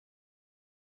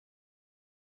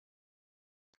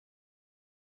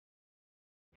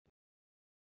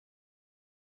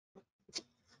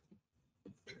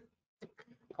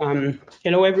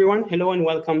Hello everyone, hello and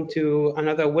welcome to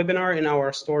another webinar in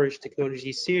our storage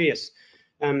technology series.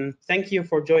 Thank you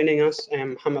for joining us.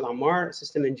 I'm Mohammed Ammar,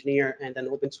 system engineer and an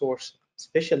open source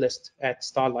specialist at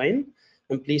Starline.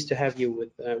 I'm pleased to have you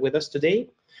with us today.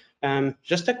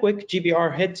 Just a quick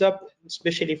GBR heads up,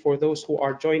 especially for those who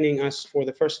are joining us for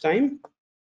the first time,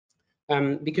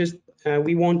 because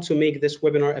we want to make this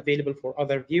webinar available for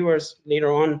other viewers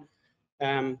later on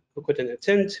who couldn't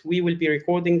attend. We will be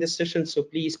recording this session, so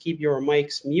please keep your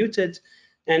mics muted.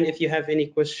 And if you have any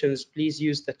questions, please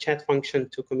use the chat function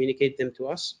to communicate them to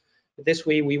us. This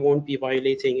way, we won't be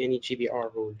violating any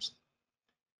GBR rules.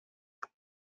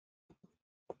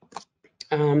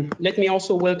 Let me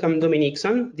also welcome Dominique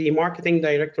Sun, the marketing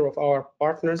director of our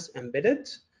partners, Ambedded.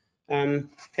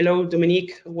 Hello,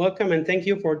 Dominique, welcome and thank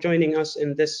you for joining us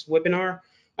in this webinar.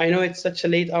 I know it's such a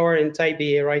late hour in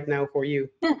Taipei right now for you.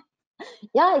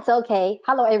 Yeah, it's okay.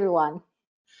 Hello, everyone.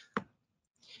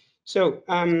 So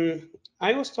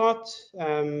I will start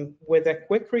with a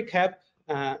quick recap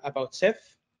about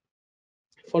Ceph,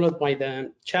 followed by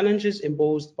the challenges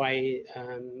imposed by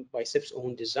Ceph's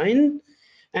own design,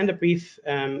 and a brief,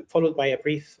 followed by a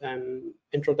brief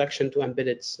introduction to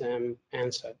Embedded's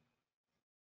answer.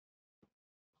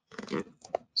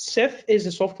 Ceph is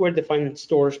a software-defined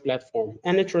storage platform,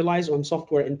 and it relies on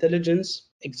software intelligence,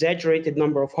 exaggerated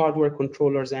number of hardware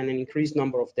controllers, and an increased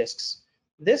number of disks.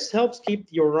 This helps keep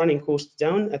your running costs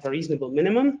down at a reasonable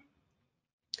minimum.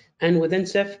 And within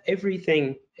Ceph,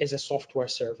 everything is a software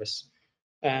service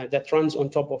that runs on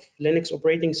top of Linux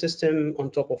operating system, on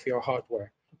top of your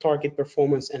hardware, target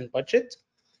performance and budget.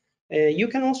 You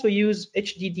can also use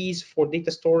HDDs for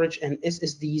data storage and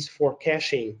SSDs for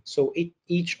caching. So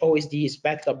each OSD is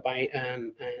backed up by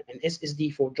an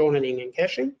SSD for journaling and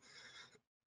caching.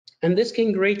 And this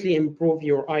can greatly improve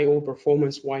your I/O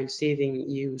performance while saving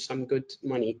you some good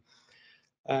money.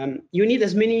 You need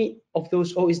as many of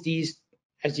those OSDs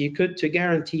as you could to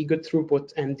guarantee good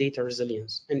throughput and data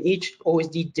resilience. And each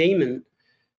OSD daemon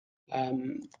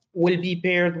will be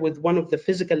paired with one of the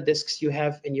physical disks you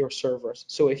have in your servers.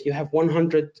 So if you have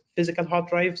 100 physical hard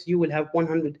drives, you will have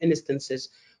 100 instances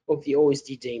of the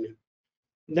OSD daemon.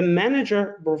 The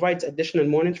manager provides additional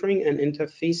monitoring and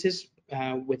interfaces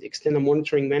with external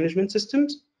monitoring management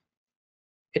systems.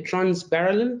 It runs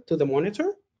parallel to the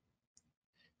monitor.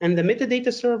 And the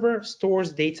metadata server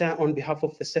stores data on behalf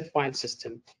of the Ceph file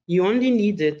system. You only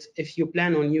need it if you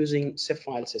plan on using Ceph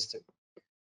file system.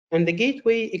 And the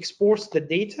gateway exports the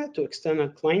data to external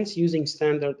clients using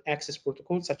standard access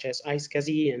protocols such as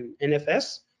iSCSI and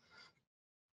NFS.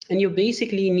 And you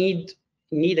basically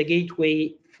need a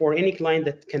gateway for any client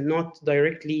that cannot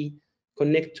directly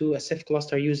connect to a Ceph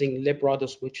cluster using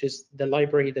librados, which is the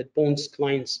library that bonds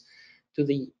clients to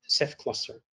the Ceph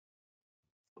cluster.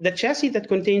 The chassis that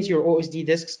contains your OSD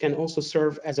disks can also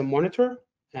serve as a monitor,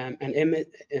 an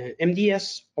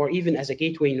MDS, or even as a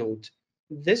gateway node.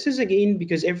 This is again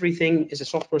because everything is a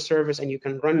software service and you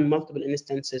can run multiple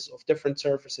instances of different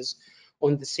services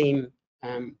on the same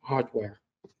hardware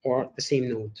or the same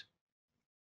node.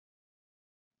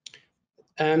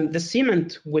 The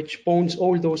cement which bonds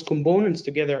all those components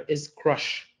together is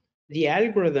Crush, the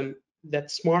algorithm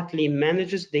that smartly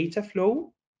manages data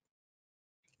flow,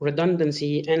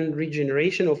 redundancy, and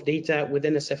regeneration of data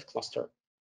within a Ceph cluster.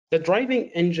 The driving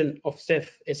engine of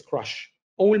Ceph is Crush.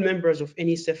 All members of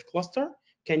any Ceph cluster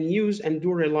can use and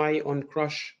do rely on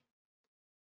Crush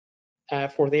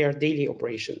for their daily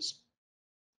operations.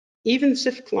 Even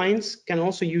Ceph clients can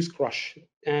also use Crush.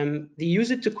 They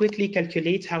use it to quickly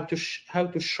calculate how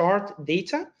to shard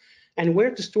data and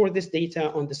where to store this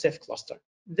data on the Ceph cluster.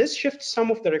 This shifts some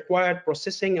of the required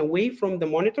processing away from the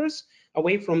monitors,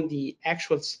 away from the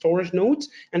actual storage nodes,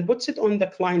 and puts it on the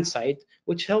client side,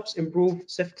 which helps improve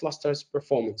Ceph cluster's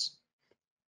performance.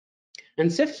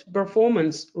 And Ceph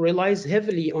performance relies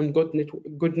heavily on good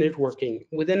networking.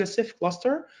 Within a Ceph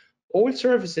cluster, all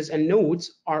services and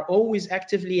nodes are always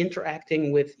actively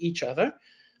interacting with each other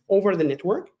over the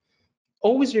network,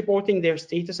 always reporting their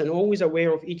status and always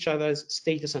aware of each other's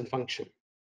status and function.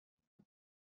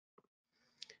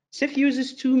 Ceph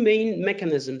uses two main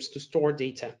mechanisms to store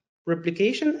data: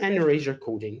 replication and erasure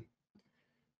coding.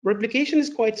 Replication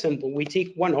is quite simple. We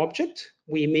take one object,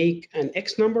 we make an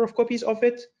X number of copies of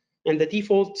it, and the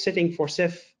default setting for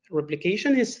Ceph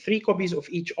replication is 3 copies of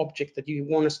each object that you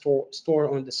want to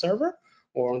store on the server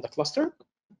or on the cluster.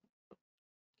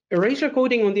 Erasure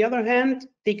coding, on the other hand,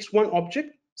 takes one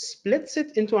object, splits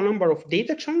it into a number of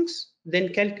data chunks,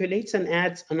 then calculates and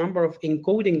adds a number of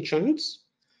encoding chunks.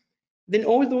 Then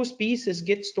all those pieces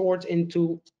get stored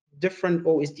into different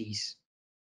OSDs.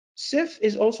 Ceph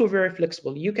is also very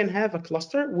flexible. You can have a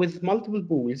cluster with multiple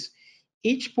pools.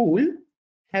 Each pool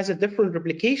has a different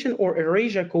replication or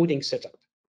erasure coding setup.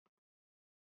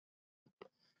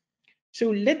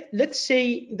 So let's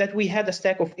say that we had a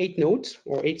stack of 8 nodes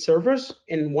or 8 servers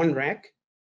in one rack.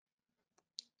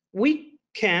 We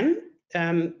can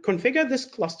configure this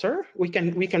cluster. We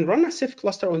can run a Ceph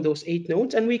cluster on those 8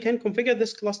 nodes, and we can configure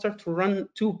this cluster to run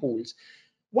 2 pools.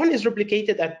 One is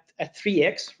replicated at a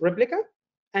 3x replica,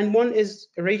 and one is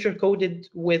erasure coded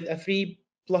with a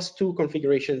 3+2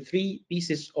 configuration, 3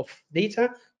 pieces of data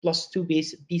plus 2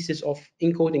 pieces of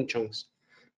encoding chunks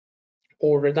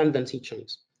or redundancy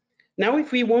chunks. Now,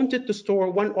 if we wanted to store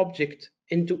one object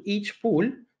into each pool,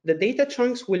 the data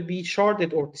chunks will be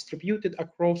sharded or distributed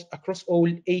across all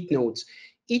 8 nodes.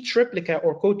 Each replica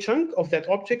or code chunk of that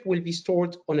object will be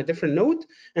stored on a different node,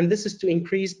 and this is to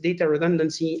increase data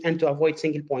redundancy and to avoid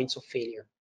single points of failure.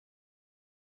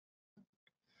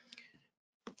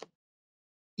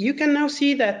 You can now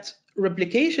see that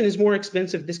replication is more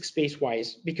expensive disk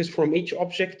space-wise, because from each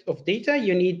object of data,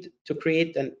 you need to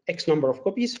create an X number of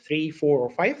copies, 3, 4, or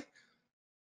 5.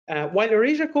 While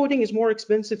erasure coding is more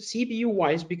expensive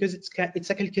CPU-wise because it's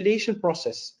a calculation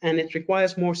process and it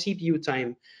requires more CPU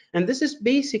time. And this is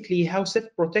basically how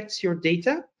Ceph protects your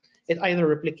data. It either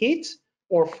replicates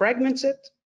or fragments it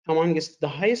amongst the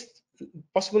highest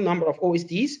possible number of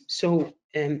OSDs. So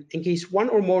in case one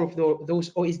or more of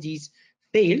those OSDs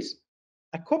fails,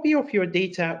 a copy of your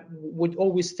data would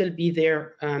always still be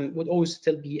there, would always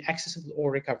still be accessible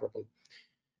or recoverable.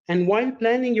 And while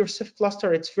planning your Ceph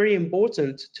cluster, it's very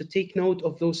important to take note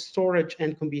of those storage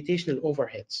and computational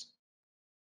overheads.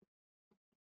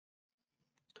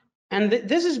 And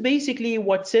this is basically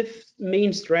what Ceph's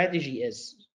main strategy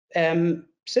is.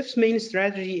 Ceph's main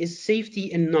strategy is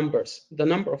safety in numbers: the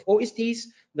number of OSDs,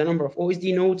 the number of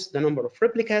OSD nodes, the number of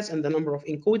replicas, and the number of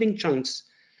encoding chunks.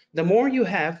 The more you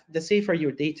have, the safer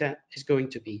your data is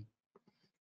going to be.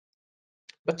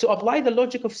 But to apply the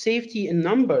logic of safety in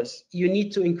numbers, you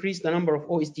need to increase the number of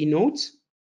OSD nodes.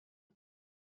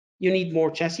 You need more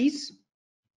chassis.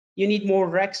 You need more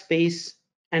rack space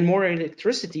and more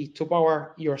electricity to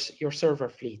power your server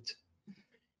fleet.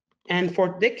 And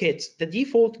for decades, the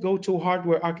default go-to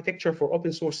hardware architecture for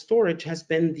open source storage has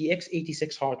been the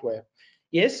x86 hardware.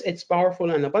 Yes, it's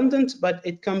powerful and abundant, but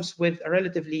it comes with a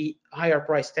relatively higher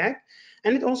price tag,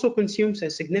 and it also consumes a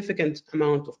significant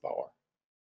amount of power,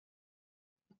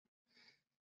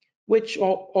 which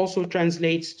also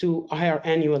translates to a higher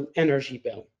annual energy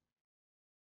bill.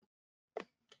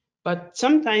 But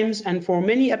sometimes, and for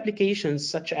many applications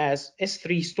such as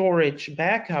S3 storage,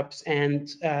 backups,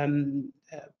 and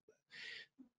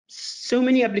so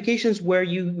many applications where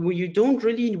you don't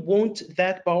really want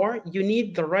that power, you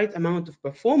need the right amount of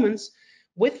performance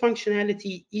with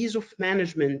functionality, ease of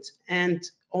management, and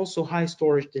also high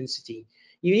storage density.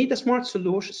 You need a smart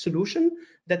solution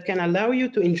that can allow you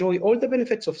to enjoy all the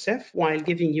benefits of Ceph while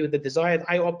giving you the desired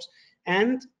IOPS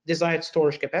and desired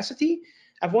storage capacity,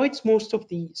 avoids most of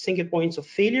the single points of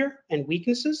failure and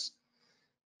weaknesses,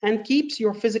 and keeps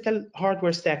your physical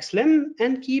hardware stack slim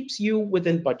and keeps you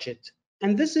within budget.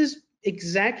 And this is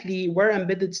exactly where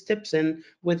Ambedded steps in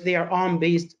with their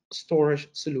ARM-based storage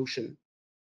solution.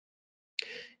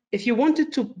 If you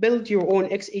wanted to build your own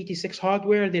x86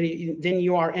 hardware, then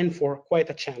you are in for quite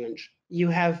a challenge. You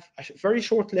have a very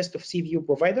short list of CPU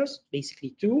providers,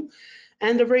 basically 2,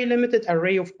 and a very limited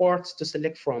array of parts to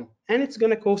select from, and it's going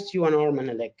to cost you an arm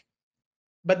and a leg.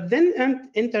 But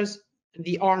then enters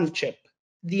the ARM chip,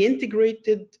 the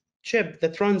integrated chip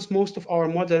that runs most of our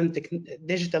modern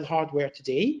digital hardware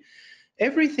today.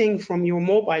 Everything from your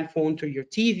mobile phone to your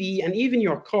TV and even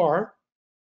your car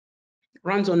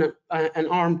runs on an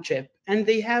ARM chip, and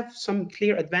they have some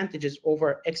clear advantages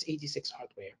over x86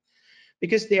 hardware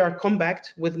because they are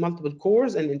compact with multiple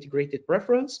cores and integrated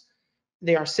peripherals.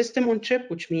 They are system on chip,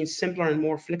 which means simpler and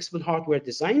more flexible hardware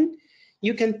design.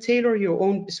 You can tailor your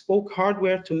own bespoke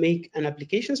hardware to make an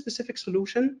application-specific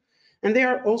solution. And they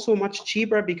are also much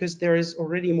cheaper because there is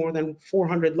already more than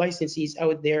 400 licensees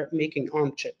out there making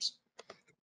ARM chips.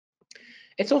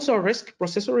 It's also a RISC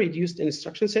processor, reduced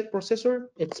instruction set processor.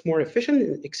 It's more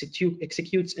efficient,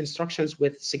 executes instructions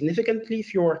with significantly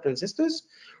fewer transistors,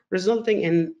 resulting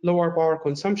in lower power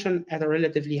consumption at a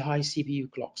relatively high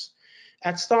CPU clocks.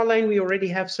 At Starline, we already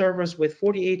have servers with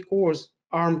 48 cores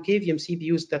ARM Cavium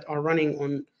CPUs that are running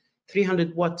on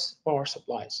 300 watts power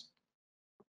supplies.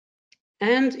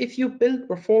 And if you build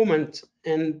performant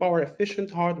and power efficient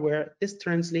hardware, this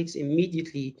translates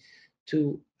immediately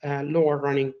to lower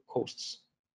running costs.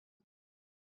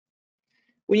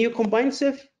 When you combine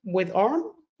Ceph with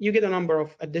ARM, you get a number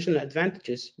of additional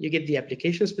advantages. You get the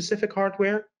application-specific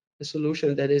hardware, a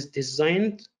solution that is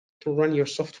designed to run your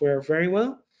software very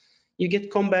well. You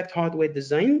get compact hardware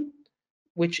design,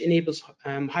 which enables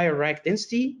higher rack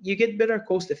density. You get better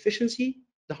cost efficiency.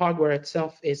 The hardware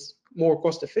itself is more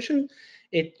cost efficient.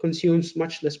 It consumes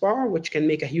much less power, which can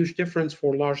make a huge difference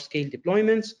for large-scale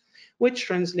deployments, which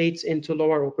translates into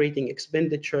lower operating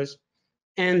expenditures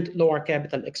and lower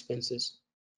capital expenses.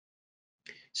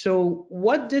 So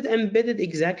what did Embedded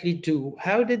exactly do?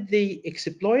 How did they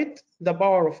exploit the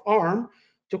power of ARM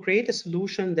to create a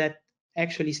solution that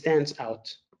actually stands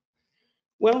out?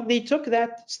 Well, they took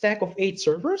that stack of 8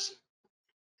 servers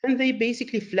and they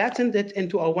basically flattened it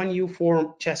into a 1U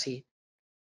form chassis.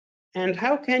 And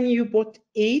how can you put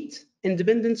 8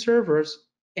 independent servers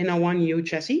in a 1U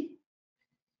chassis?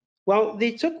 Well,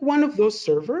 they took one of those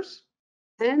servers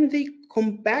and they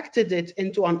compacted it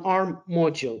into an ARM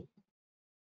module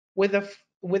with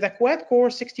a quad-core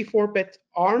 64-bit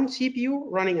ARM CPU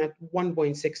running at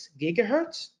 1.6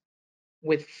 gigahertz,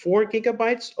 with 4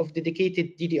 gigabytes of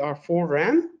dedicated DDR4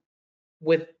 RAM,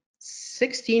 with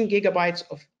 16 gigabytes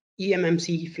of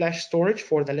eMMC flash storage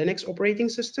for the Linux operating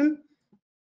system,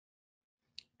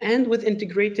 and with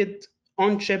integrated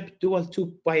on-chip dual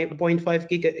 2.5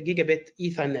 gigabit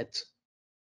Ethernet.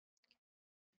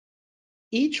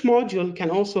 Each module can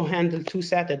also handle 2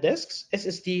 SATA disks,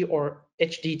 SSD or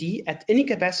HDD, at any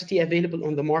capacity available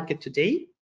on the market today.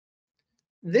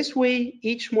 This way,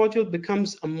 each module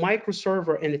becomes a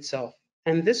microserver in itself,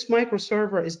 and this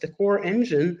microserver is the core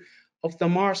engine of the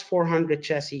Mars 400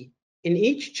 chassis. In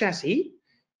each chassis,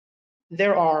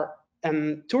 there are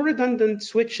 2 redundant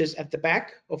switches at the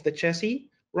back of the chassis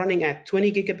running at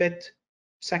 20 gigabit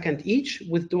second each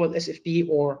with dual SFP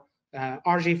or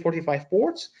RJ45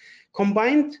 ports.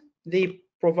 Combined, they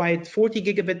provide 40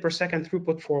 gigabit per second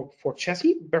throughput per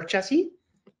chassis.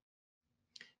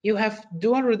 You have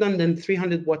dual redundant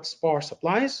 300 watts power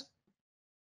supplies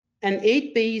and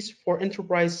 8 bays for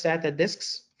enterprise SATA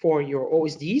disks for your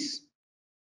OSDs.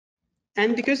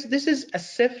 And because this is a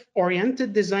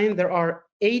Ceph-oriented design, there are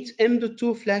 8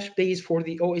 M.2 flash bays for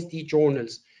the OSD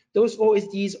journals. Those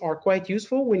OSDs are quite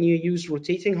useful when you use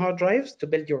rotating hard drives to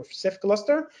build your Ceph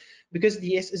cluster, because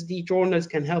the SSD journals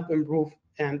can help improve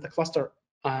the cluster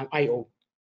I/O.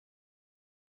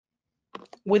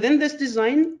 Within this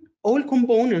design, all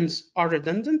components are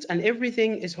redundant and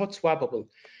everything is hot swappable.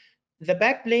 The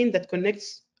backplane that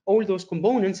connects all those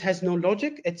components has no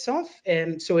logic itself,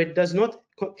 so it does not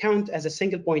count as a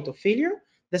single point of failure.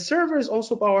 The server is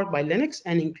also powered by Linux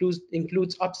and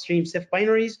includes upstream Ceph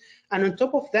binaries, and on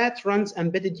top of that runs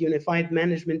Embedded Unified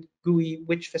Management GUI,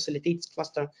 which facilitates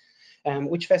cluster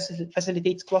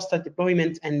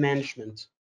deployment and management.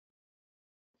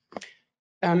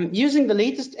 Using the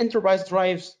latest enterprise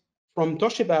drives from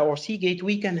Toshiba or Seagate,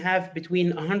 we can have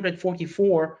between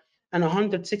 144 and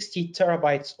 160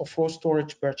 terabytes of raw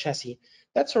storage per chassis.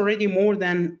 That's already more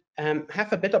than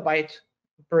half a petabyte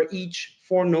per each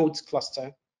 4 nodes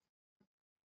cluster.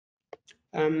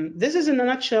 This is in a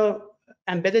nutshell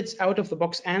Embedded's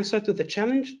out-of-the-box answer to the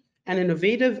challenge, an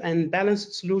innovative and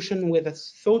balanced solution with a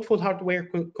thoughtful hardware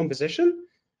composition,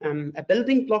 a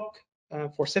building block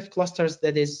for Ceph clusters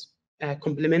that is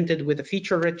complemented with a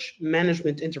feature-rich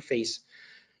management interface.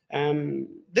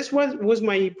 This was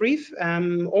my brief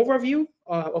overview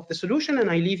of the solution, and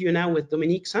I leave you now with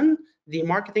Dominique Sun, the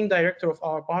marketing director of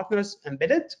our partners,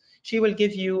 Embedded. She will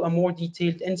give you a more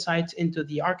detailed insight into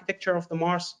the architecture of the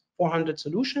Mars 400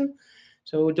 solution.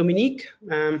 So Dominique,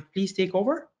 please take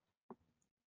over.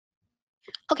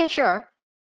 Okay, sure.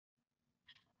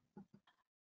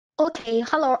 Okay,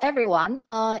 hello everyone.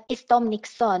 It's Dominique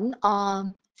Sun,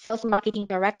 Sales Marketing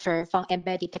Director from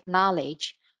Embedded Technology.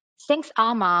 Thanks,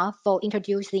 Alma, for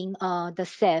introducing the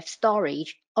Ceph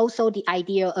storage, also the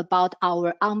idea about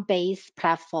our ARM-based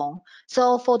platform.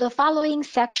 So for the following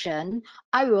section,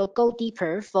 I will go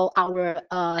deeper for our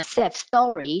Ceph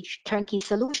storage turnkey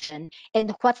solution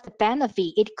and what's the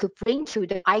benefit it could bring to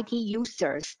the IT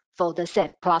users for the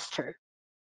Ceph cluster.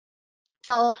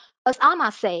 So as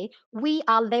Alma said, we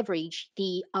are leverage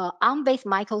the ARM-based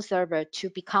microserver to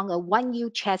become a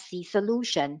 1U chassis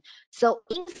solution. So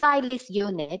inside this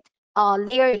unit,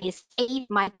 there is 8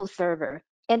 microserver,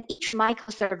 and each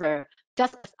microserver,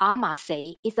 just as Alma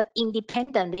said, is an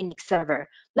independent Linux server.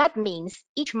 That means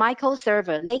each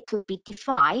microserver, they could be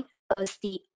defined as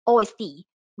the OSD,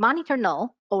 monitor node,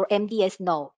 or MDS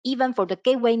node, even for the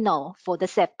gateway node for the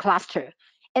Ceph cluster.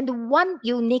 And one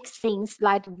unique thing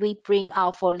that we bring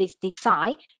out for this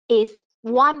design is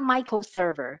 1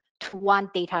 microserver to 1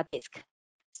 data disk.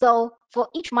 So for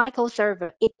each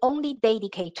microserver, it only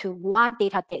dedicates to 1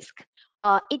 data disk.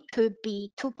 it could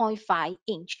be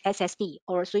 2.5-inch SSD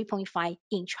or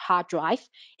 3.5-inch hard drive,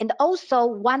 and also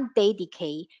one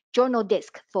dedicated journal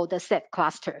disk for the Ceph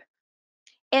cluster.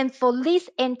 And for this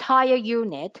entire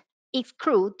unit,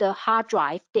 exclude the hard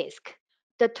drive disk,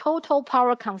 the total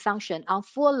power consumption on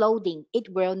full loading, it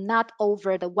will not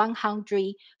over the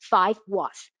 105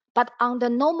 watts. But on the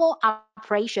normal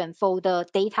operation for the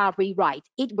data rewrite,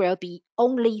 it will be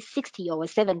only 60 or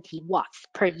 70 watts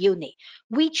per unit,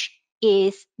 which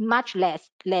is much less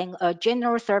than a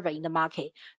general server in the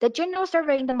market. The general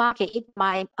server in the market, it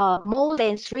might more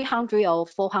than 300 or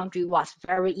 400 watts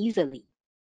very easily.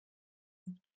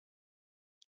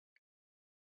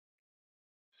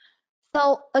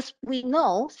 So as we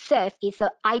know, Ceph is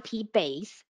an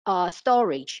IP-based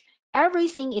storage.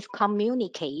 Everything is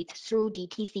communicated through the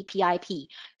TCP/IP.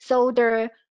 So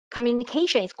the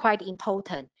communication is quite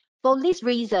important. For this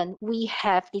reason, we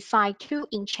have designed two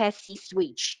in-chassis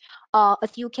switch.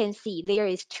 As you can see, there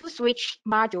is two switch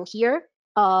module here,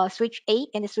 switch A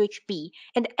and switch B.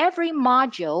 And every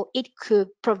module, it could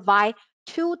provide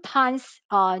 2 times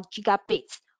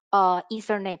gigabits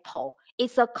Ethernet port.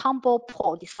 It's a combo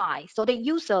port design. So the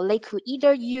user, they could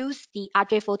either use the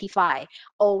RJ45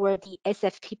 or the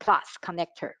SFP Plus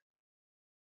connector.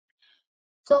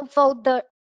 So for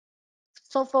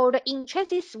the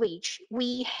in-chassis switch,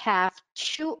 we have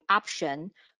two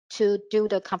options to do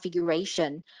the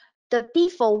configuration. The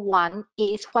default one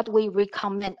is what we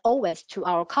recommend always to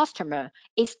our customer,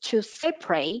 is to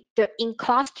separate the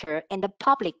in-cluster and the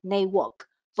public network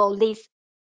for this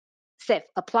Ceph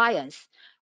appliance.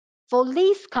 For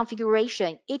this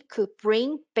configuration, it could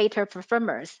bring better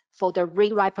performance for the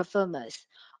rewrite performance.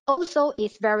 Also,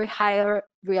 it's very higher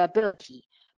reliability.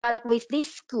 But with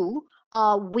this SKU,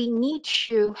 we need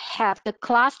to have the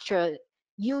cluster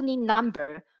unit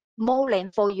number more than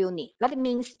 4 units. That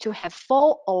means to have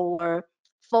 4 or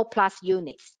 4 plus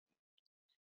units.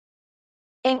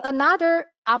 And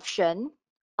another option,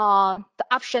 the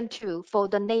option 2 for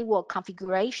the network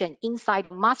configuration inside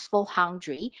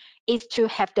MAS400 is to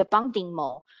have the bonding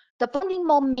mode. The bonding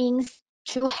mode means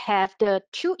to have the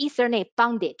 2 Ethernet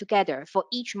bonded together for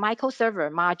each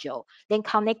microserver module, then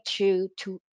connect to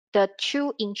the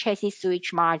 2 in-chassis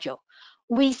switch module.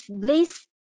 With this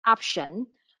option,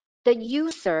 the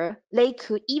user, they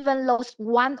could even lose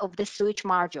one of the switch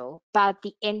module, but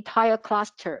the entire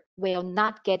cluster will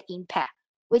not get impacted.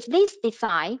 With this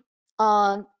design,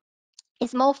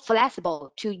 it's more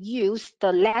flexible to use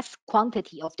the less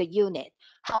quantity of the unit.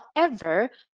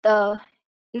 However,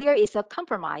 there is a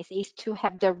compromise is to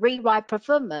have the rewrite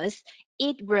performance.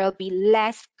 It will be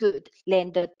less good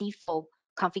than the default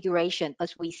configuration,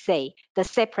 as we say, the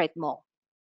separate mode.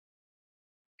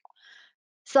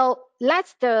 So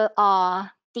that's the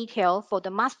detail for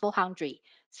the MAS400.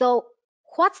 So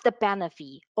what's the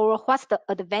benefit or what's the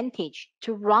advantage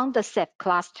to run the Ceph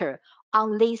cluster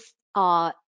on this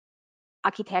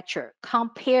architecture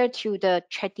compared to the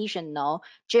traditional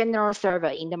general server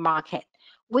in the market?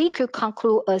 We could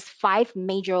conclude as 5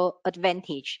 major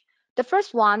advantages. The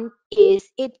first one is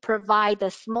it provides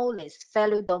the smallest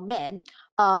value domain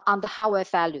on the hardware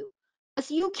value.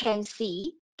 As you can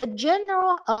see, the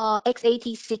general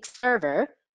x86 server,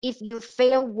 if you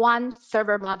fail one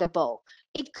server motherboard,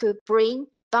 it could bring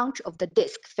bunch of the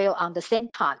disk fail on the same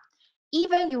time.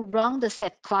 Even you run the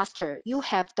Ceph cluster, you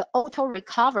have the auto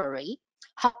recovery.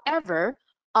 However,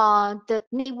 the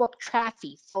network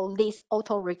traffic for this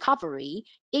auto recovery,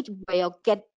 it will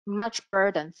get much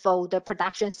burden for the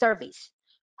production service.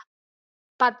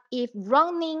 But if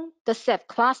running the Ceph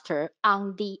cluster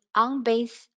on the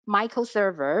Ambedded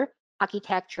Micro-Server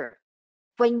architecture,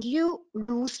 when you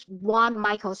lose one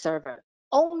microserver,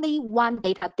 only one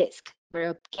data disk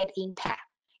will get impacted.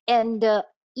 And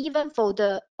even for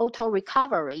the auto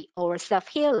recovery or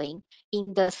self-healing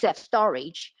in the Ceph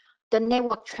storage, the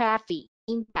network traffic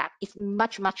impact is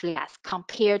much less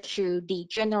compared to the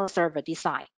general server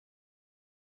design.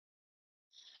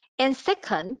 And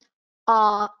second,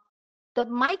 the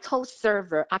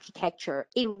microserver architecture,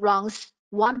 it runs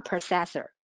one processor,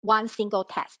 one single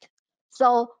test.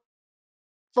 So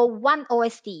for one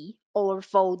OSD or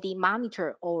for the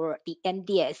monitor or the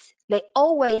SDS, they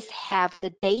always have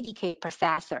the dedicated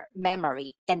processor,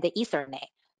 memory, and the Ethernet.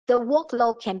 The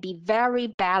workload can be very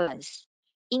balanced.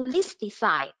 In this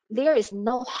design, there is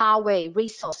no hardware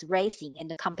resource racing in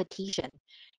the competition,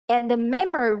 and the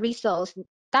memory resource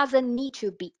doesn't need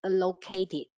to be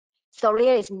allocated. So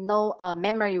there is no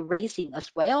memory racing as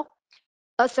well.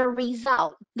 As a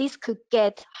result, this could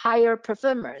get higher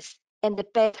performance and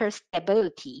better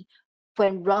stability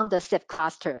when run the Ceph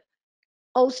cluster,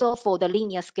 also for the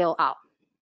linear scale out.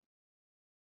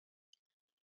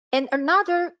 And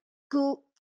another good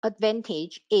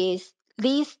advantage is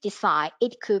this design.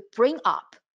 It could bring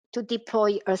up to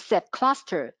deploy a Ceph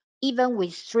cluster even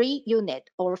with 3 units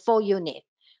or 4 units.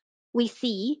 We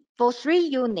see for 3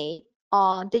 units,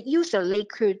 the user they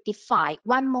could define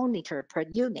 1 monitor per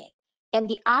unit, and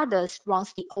the others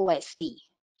runs the OSD.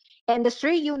 And the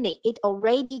 3 unit, it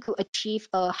already could achieve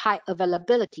a high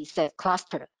availability Ceph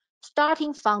cluster.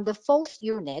 Starting from the 4th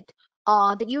unit,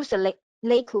 the user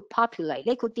they could populate,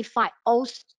 they could define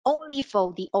only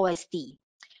for the OSD.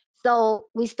 So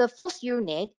with the 4th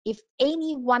unit, if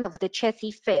any one of the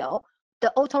chassis fail,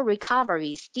 the auto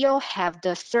recovery still have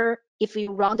the third, if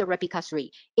you run the replica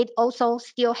 3, it also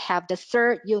still have the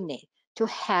 3rd unit to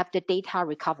have the data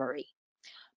recovery.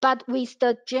 But with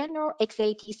the general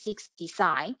x86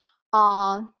 design,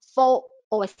 4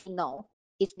 OSD node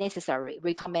is necessary,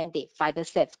 recommended by the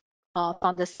Ceph,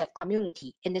 from the Ceph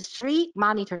community, and the 3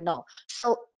 monitor node.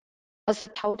 So as a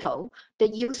total, the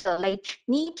user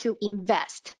need to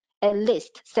invest at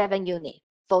least 7 units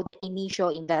for the initial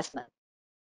investment.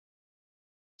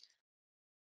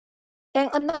 And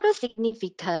another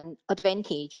significant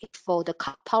advantage is for the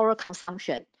power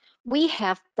consumption. We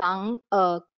have done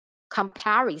a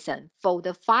comparison for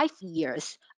the 5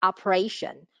 years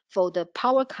operation for the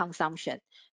power consumption.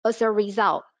 As a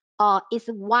result, it's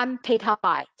 1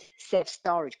 petabyte Ceph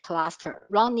storage cluster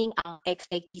running on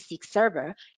x86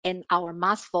 server and our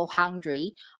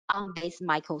MAS400 Ambedded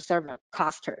Micro-Server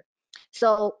cluster.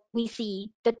 So we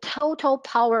see the total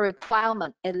power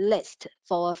requirement at least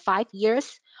for 5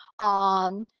 years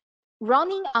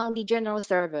running on the general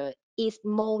server is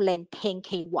more than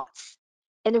 10K watts.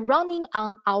 And running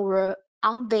on our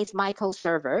Ambedded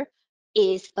Micro-Server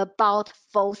is about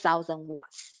 4,000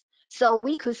 watts. So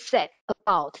we could set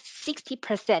about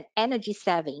 60% energy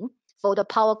saving for the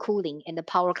power cooling and the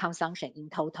power consumption in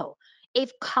total.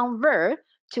 If convert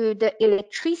to the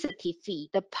electricity fee,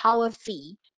 the power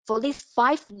fee for these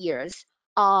 5 years,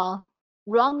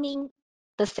 running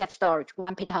the Ceph storage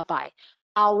 1 petabyte,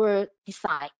 our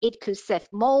design, it could save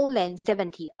more than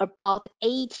 70, about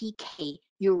 80K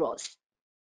euros.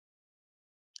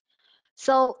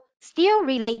 So still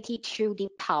related to the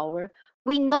power,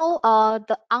 we know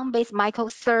the Ambedded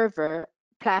Micro-Server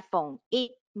platform is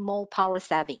more power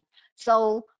saving.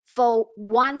 So for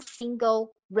 1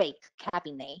 single rack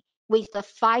cabinet with the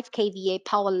 5 kVA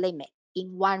power limit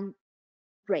in 1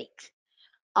 rack,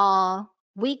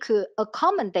 we could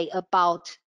accommodate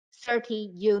about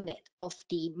 30 units of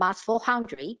the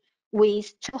MAS400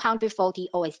 with 240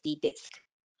 OSD disk.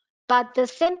 But the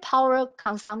same power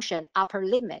consumption upper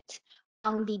limit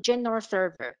on the general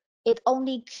server, it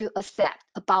only could accept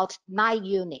about 9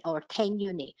 units or 10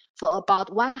 units for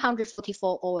about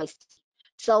 144 OSD.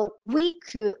 So we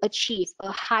could achieve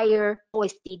a higher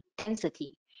OSD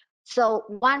density. So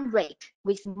 1 rack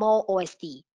with more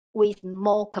OSD, with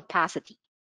more capacity,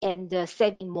 and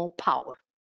saving more power.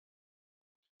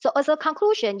 So as a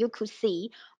conclusion, you could see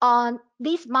on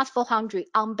this MAS400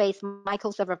 Ambedded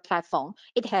Micro-Server platform,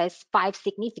 it has 5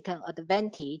 significant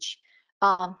advantages.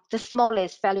 The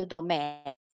smallest value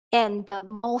domain and the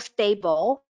most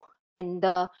stable and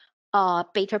the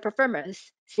better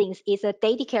performance, since it's a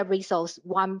dedicated resource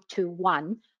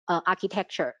one-to-one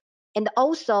architecture. And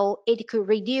also it could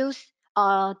reduce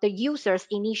the user's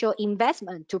initial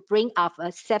investment to bring up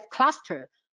a Ceph cluster,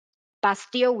 but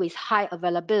still with high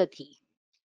availability.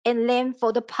 And then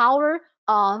for the power,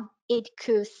 it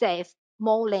could save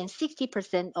more than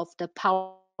 60% of the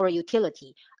power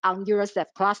utility on your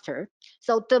Ceph cluster.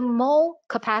 So the more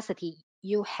capacity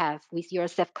you have with your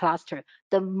Ceph cluster,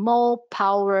 the more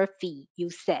power fee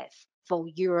you save for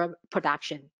your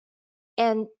production.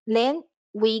 And then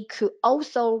we could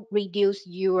also reduce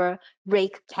your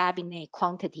rack cabinet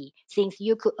quantity, since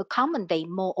you could accommodate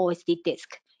more OSD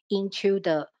disk into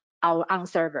our own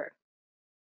server.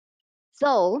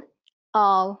 So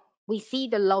we see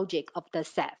the logic of the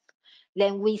Ceph.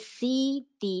 Then we see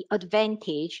the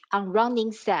advantage on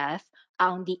running Ceph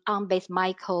on the Ambedded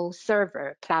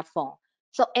Micro-Server platform.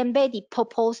 So Embedded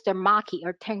proposed the market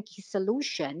a turnkey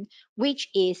solution, which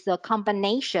is a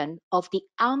combination of the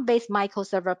Ambedded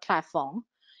Micro-Server platform,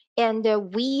 and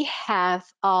we have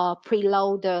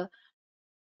preloaded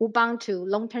Ubuntu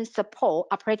long-term support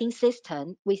operating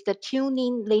system with the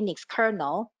tuning Linux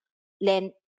kernel,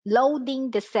 then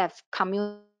loading the Ceph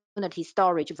community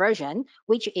storage version,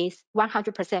 which is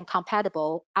 100%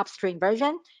 compatible upstream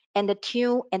version, and the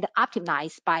tuned and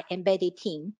optimized by embedded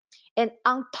team. And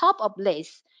on top of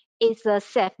this is a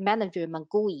Ceph management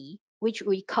GUI, which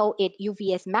we call it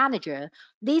UVS manager.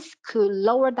 This could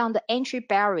lower down the entry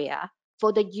barrier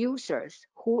for the users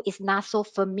who is not so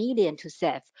familiar to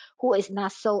Ceph, who is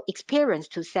not so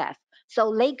experienced to Ceph.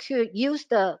 So they could use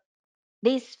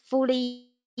this fully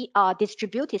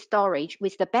distributed storage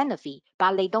with the benefit,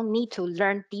 but they don't need to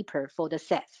learn deeper for the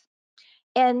Ceph.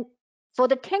 And for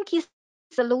the turnkey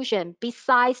solution,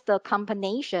 besides the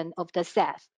combination of the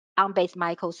Ceph, Ambedded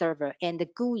Micro-Server, and the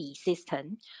GUI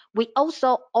system, we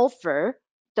also offer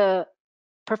the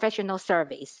professional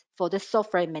service for the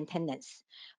software maintenance.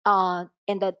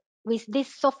 With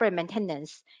this software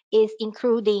maintenance is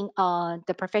including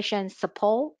the professional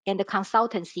support and the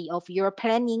consultancy of your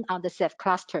planning on the Ceph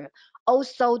cluster.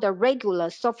 Also the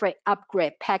regular software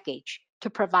upgrade package to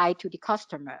provide to the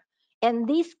customer. And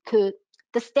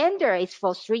the standard is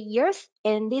for 3 years,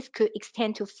 and this could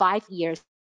extend to 5 years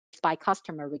by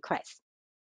customer request.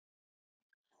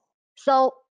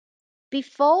 So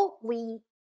before we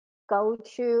go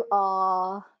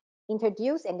to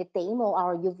introduce and demo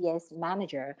our UVS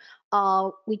manager,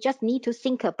 we just need to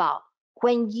think about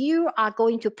when you are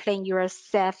going to plan your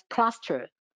Ceph cluster,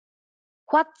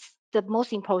 what's the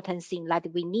most important thing that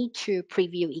we need to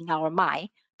preview in our mind?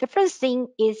 The first thing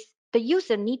is the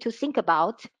user need to think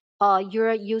about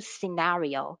your use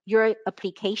scenario, your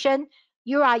application.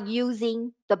 You are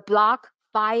using the block,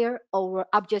 file, or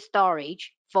object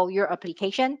storage for your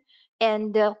application.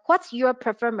 And what's your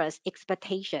performance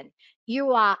expectation?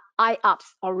 You are IOPS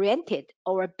oriented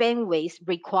or bandwidth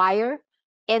required.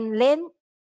 And then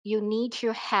you need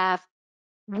to have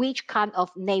which kind of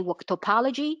network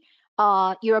topology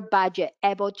your budget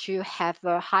able to have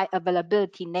a high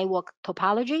availability network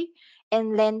topology,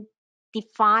 and then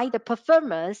define the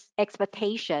performance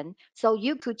expectation. So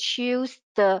you could choose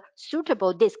the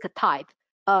suitable disk type,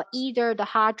 either the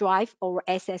hard drive or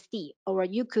SSD, or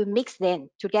you could mix them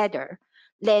together.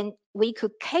 Then we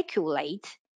could calculate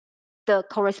the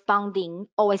corresponding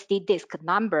OSD disk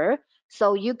number,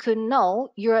 so you could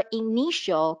know your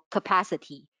initial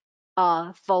capacity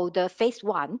for the phase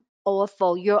one or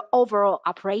for your overall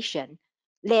operation.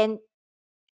 Then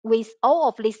with all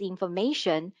of this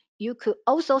information, you could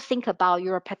also think about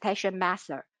your protection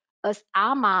method. As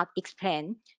Ahmad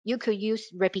explained, you could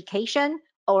use replication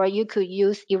or you could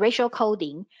use erasure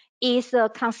coding. Is a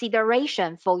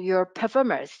consideration for your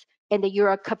performance and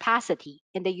your capacity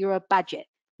and your budget.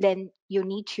 Then you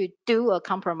need to do a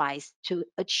compromise to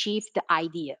achieve the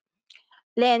idea.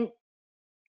 Then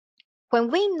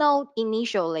when we know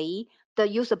initially the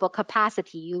usable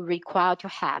capacity you require to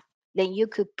have, then you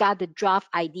could get the draft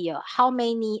idea how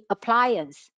many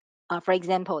appliance, for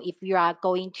example, if you are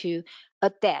going to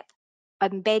adapt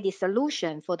embedded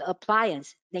solution for the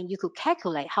appliance, then you could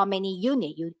calculate how many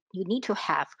units you need to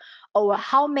have or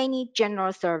how many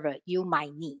general server you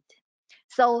might need.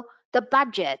 So the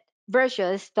budget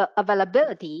versus the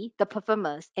availability, the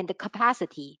performance, and the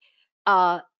capacity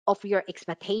of your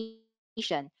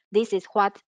expectation. This is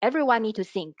what everyone need to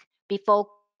think before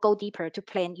go deeper to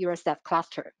plan your Ceph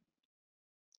cluster.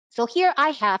 So here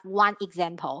I have one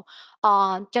example.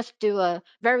 Just do a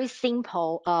very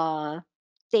simple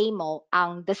demo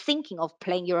on the thinking of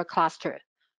playing your cluster.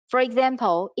 For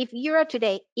example, if you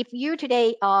today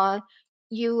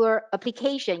your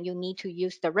application you need to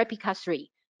use the replica 3,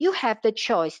 you have the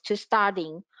choice to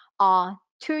starting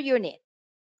 2 unit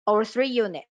or 3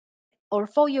 unit or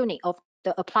 4 unit of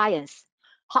the appliance.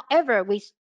 However, with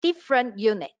different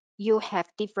unit, you have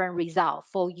different result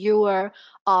for your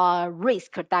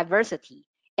risk diversity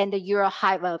and your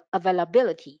high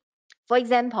availability. For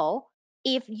example,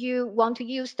 if you want to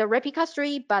use the replica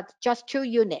 3 but just 2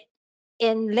 unit,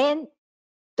 and then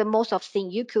the most of thing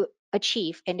you could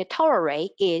achieve and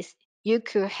tolerate is you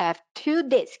could have 2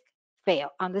 disks fail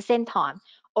on the same time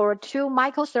or 2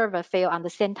 microserver fail on the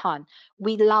same time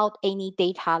without any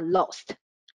data lost.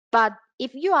 But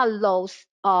if you are lost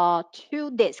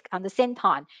 2 disks on the same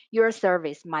time, your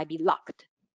service might be locked.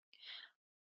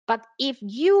 But if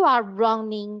you are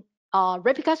running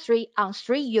replica 3 on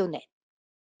 3 units,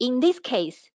 in this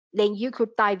case, then you could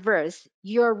diverse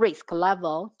your risk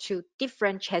level to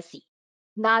different chassis,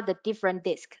 not the different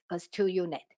disk as 2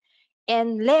 units.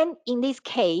 And then in this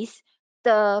case,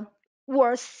 the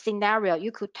worst scenario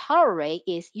you could tolerate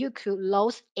is you could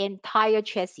lose entire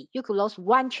chassis. You could lose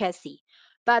one chassis.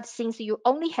 But since you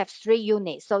only have 3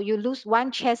 units, so you lose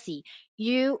one chassis,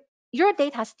 your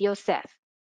data still safe.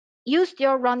 You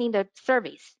still running the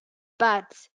service, but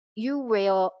you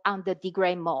will on the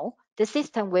degrade mode. The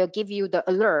system will give you the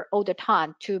alert all the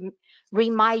time to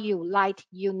remind you like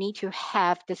you need to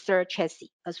have the third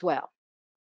chassis as well.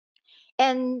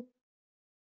 And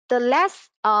the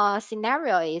last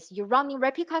scenario is you're running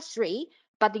replica 3,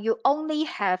 but you only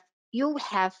have you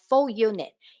have 4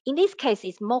 units. In this case,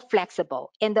 it's more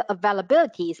flexible and the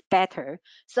availability is better.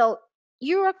 So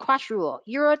your crash rule,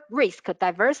 your risk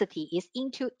diversity is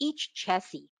into each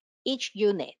chassis, each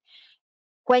unit.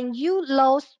 When you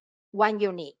lose one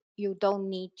unit, you don't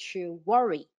need to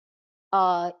worry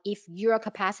if your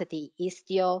capacity is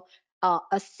still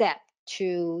accept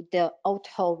to the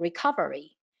auto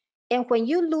recovery. And when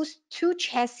you lose 2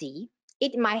 chassis,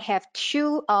 it might have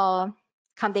 2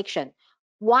 conditions.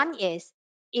 One is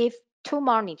if 2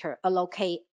 monitor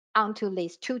allocate onto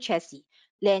these 2 chassis,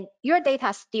 then your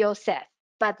data still safe,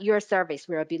 but your service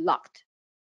will be locked.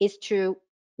 Is to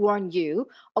warn you,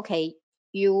 okay,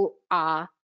 you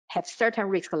have certain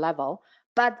risk level,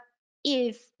 but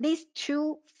if these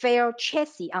 2 failed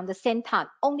chassis on the same time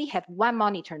only have 1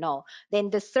 monitor node, then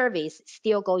the service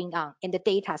still going on and the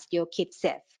data still keep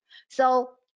safe. So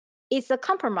it's a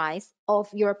compromise of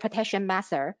your protection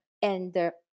method and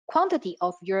the quantity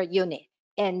of your unit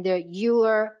and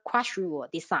your crash rule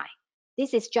design.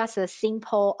 This is just a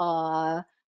simple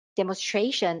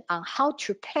demonstration on how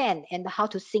to plan and how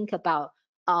to think about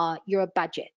your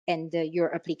budget and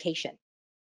your application.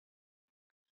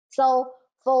 So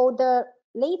for the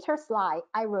later slide,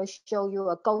 I will show you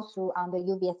a go through on the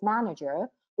UVS manager.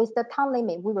 With the time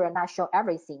limit, we will not show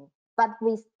everything, but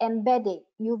with embedded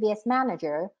UVS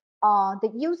manager,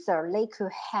 the user, they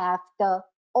could have the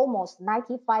almost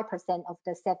 95% of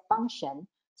the Ceph function.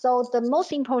 So the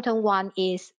most important one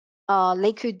is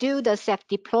they could do the Ceph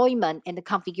deployment and the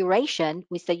configuration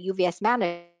with the UVS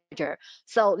manager.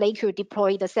 So they could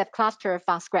deploy the Ceph cluster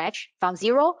from scratch, from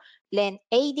zero, then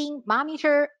adding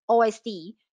monitor,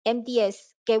 OSD, MDS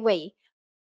gateway,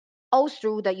 all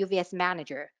through the UVS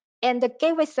manager. And the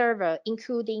gateway server,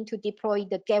 including to deploy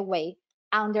the gateway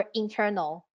on the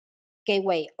internal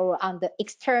gateway or on the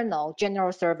external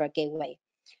general server gateway.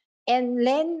 And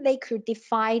then they could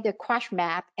define the crash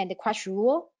map and the crash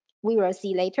rule, we will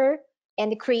see later,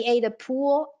 and create a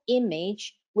pool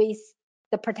image with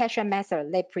the protection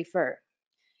method they prefer.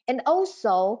 And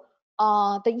also,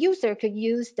 the user could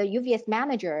use the UVS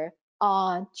manager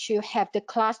to have the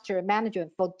cluster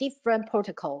management for different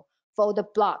protocol, for the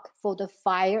block, for the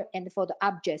file, and for the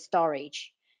object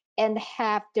storage, and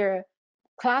have the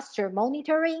cluster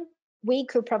monitoring. We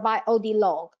could provide OD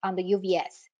log on the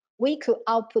UVS. We could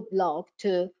output log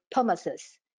to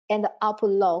Prometheus and the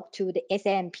output log to the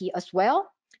SAMP as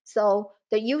well. So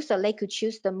the user, they could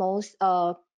choose the most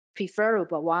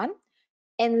preferable one.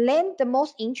 And then the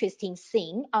most interesting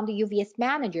thing on the UVS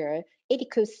manager, it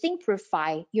could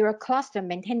simplify your cluster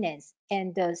maintenance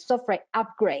and the software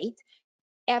upgrade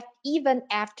even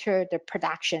after the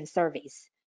production service.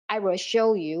 I will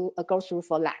show you a go through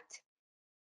for that.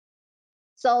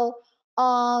 So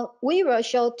we will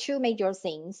show 2 major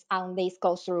things on this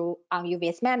go through on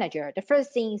UVS manager. The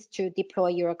first thing is to deploy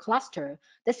your cluster.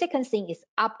 The second thing is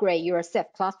upgrade your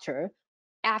Ceph cluster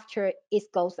after it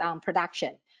goes on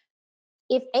production.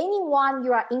 If anyone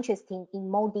you are interested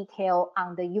in more detail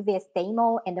on the UVS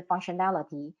demo and the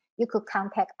functionality, you could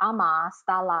contact AMA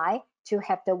Starlight to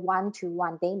have the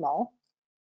one-to-one demo.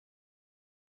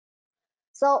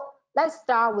 So let's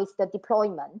start with the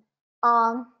deployment.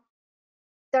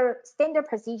 The standard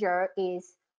procedure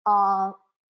is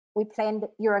we plan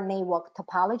your network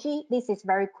topology. This is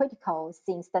very critical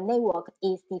since the network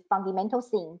is the fundamental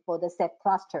thing for the Ceph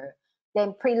cluster.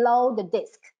 Then preload the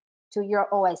disk to your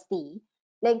OSD.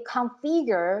 Then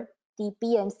configure the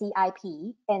BNC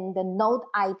IP and the node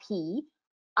IP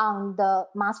on the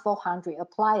MAS400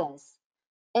 appliance.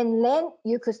 And then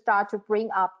you could start to bring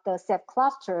up the Ceph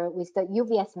cluster with the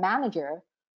UVS manager.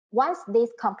 Once this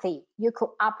complete, you could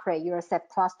operate your Ceph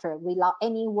cluster without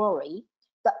any worry.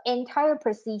 The entire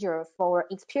procedure for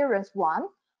experience 1,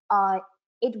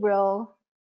 it will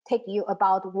take you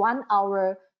about 1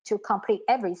 hour to complete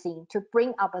everything to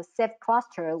bring up a Ceph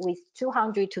cluster with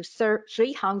 200 to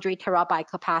 300 terabyte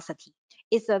capacity.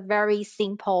 It's a very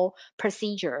simple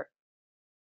procedure.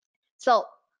 So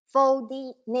for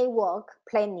the network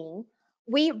planning,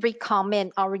 we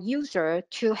recommend our user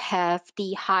to have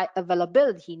the high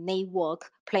availability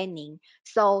network planning.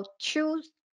 So 2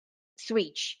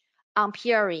 switch on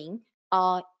pairing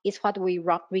is what we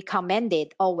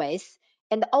recommended always.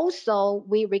 And also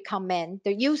we recommend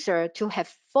the user to have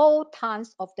 4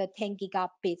 times of the 10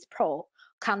 gigabits pro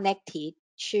connected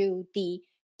to the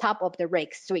top of the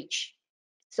rack switch.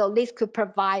 So this could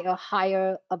provide a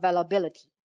higher availability.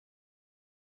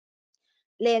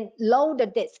 Then load the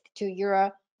disk to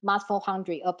your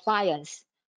MAS400 appliance.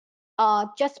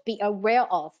 Just be aware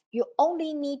of, you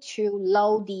only need to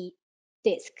load the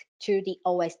disk to the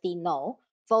OSD node.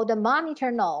 For the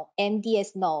monitor node,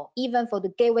 SDS node, even for the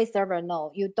gateway server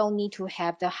node, you don't need to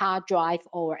have the hard drive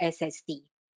or SSD.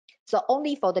 So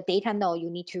only for the data node, you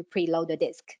need to preload the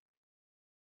disk.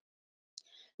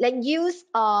 Then use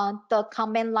the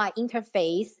command line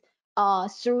interface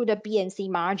through the BNC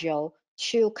module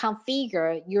to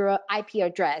configure your IP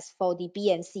address for the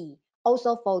BNC,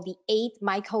 also for the 8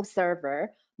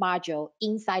 micro-server module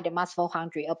inside the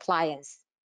MAS400 appliance.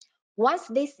 Once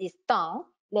this is done,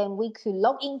 then we could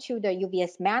log into the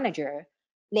UVS manager,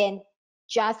 then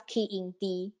just key in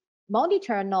the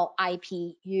monitor node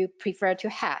IP you prefer to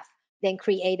have, then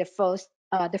create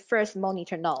the first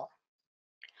monitor node.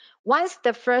 Once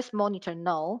the first monitor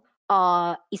node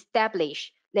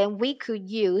established, then we could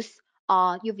use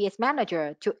UVS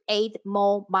Manager to add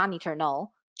more monitor node.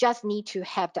 Just need to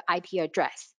have the IP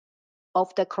address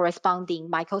of the corresponding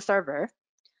microserver.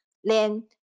 Then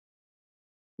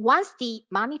once the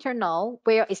monitor node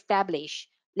were established,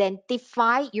 then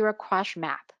define your crash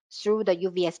map through the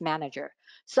UVS Manager.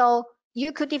 So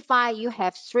you could define you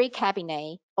have 3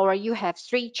 cabinet, or you have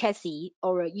 3 chassis,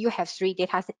 or you have 3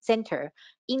 data center.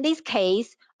 In this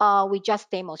case, we just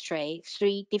demonstrate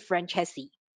 3 different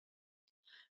chassis.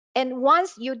 And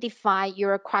once you define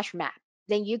your crash map,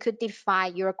 then you could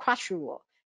define your crash rule.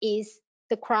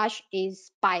 The crash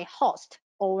is by host,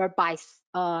 or by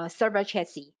server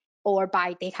chassis, or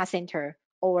by data center,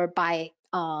 or by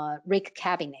rig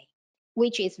cabinet,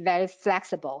 which is very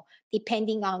flexible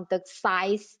depending on the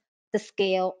size, the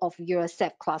scale of your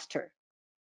Ceph cluster.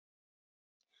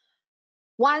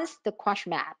 Once the crash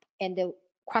map and the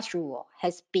crash rule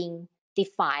has been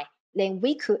defined, then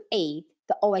we could add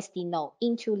the OSD node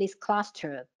into this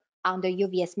cluster on the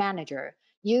UVS Manager.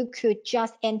 You could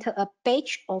just enter a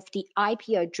batch of the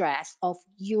IP address of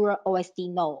your OSD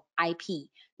node IP.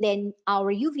 Then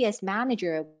our UVS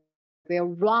Manager will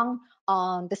run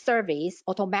on the service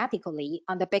automatically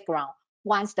on the background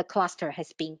once the cluster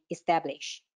has been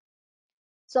established.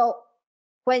 So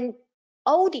when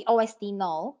all the OSD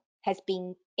node has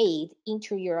been added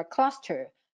into your cluster,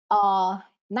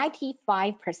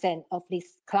 95% of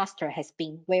this cluster has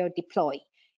been well deployed.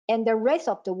 And the rest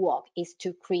of the work is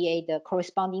to create the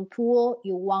corresponding pool.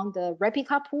 You want the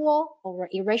replica pool or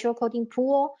erasure coding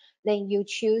pool, then you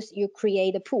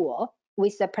create a pool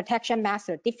with the protection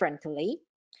method differently.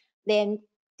 Then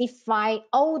define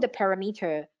all the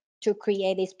parameter to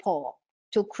create this pool.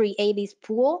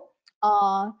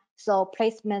 So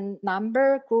placement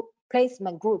number,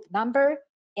 placement group number,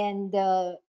 and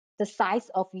the size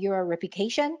of your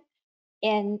replication.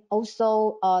 And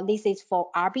also this is for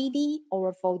RBD,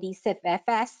 or for the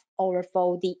CephFS, or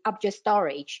for the object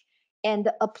storage.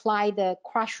 And apply the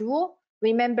crash rule.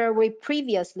 Remember, we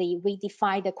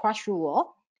defined the crash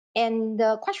rule. And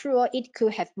the crash rule, it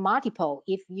could have multiple.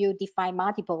 If you define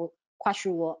multiple crash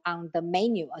rule on the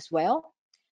menu as well,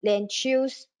 then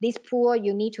choose this pool.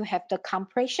 You need to have the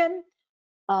compression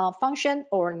function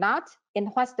or not, and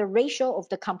what's the ratio of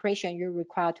the compression you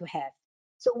require to have.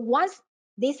 So once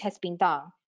this has been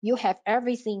done, you have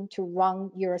everything to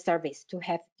run your service, to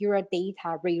have your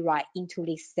data rewrite into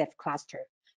this Ceph cluster.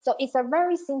 So it's a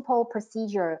very simple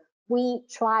procedure. We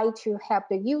try to help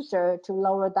the user to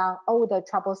lower down all the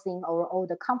troublesome or all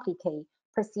the complicated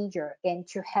procedure, and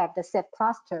to have the Ceph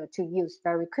cluster to use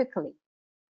very quickly.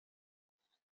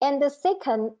 And the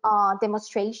second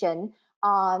demonstration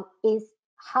is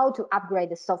how to upgrade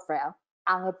the software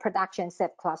on a production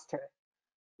Ceph cluster.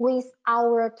 With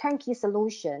our turnkey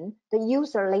solution, the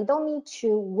user, they don't need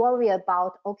to worry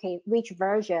about, okay, which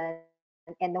version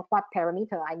and what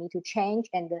parameter I need to change,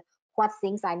 and what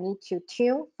things I need to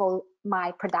tune for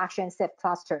my production Ceph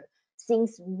cluster.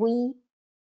 Since we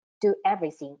do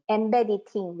everything, embedded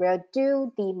team will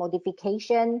do the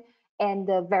modification and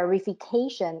the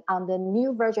verification on the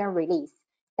new version release.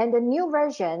 And the new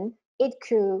version, it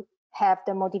could have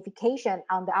the modification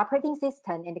on the operating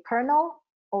system and the kernel,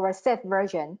 or a Ceph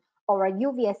version, or a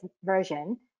UVS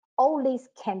version. All these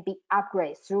can be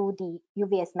upgraded through the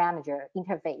UVS Manager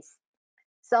interface.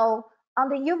 So on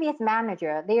the UVS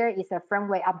Manager, there is a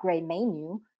firmware upgrade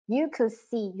menu. You could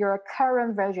see your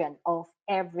current version of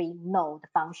every node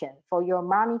function for your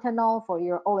monitor node, for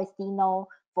your OSD node,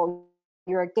 for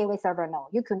your gateway server node.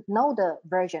 You could know the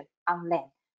version on LAN.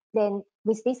 Then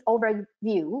with this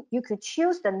overview, you could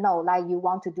choose the node like you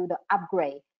want to do the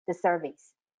upgrade, the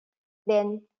service.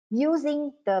 Then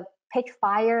using the patch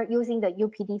file, using the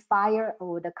UPD file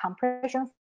or the compression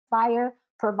file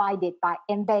provided by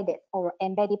embedded or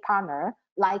embedded partner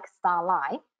like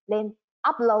Starlight, then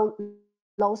upload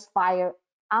those files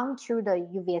onto the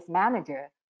UVS Manager,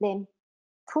 then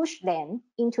push them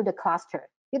into the cluster.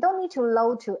 You don't need to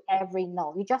load to every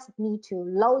node. You just need to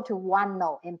load to one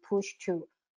node and push to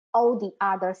all the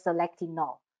other selected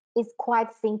nodes. It's quite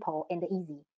simple and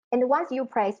easy. And once you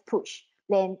press push,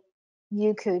 then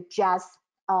you could just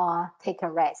take a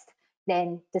rest.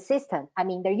 Then the system, I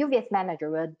mean the UVS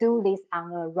manager will do this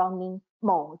on a running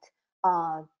mode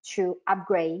to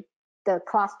upgrade the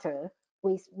cluster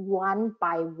with one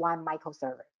by one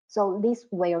microserver. So this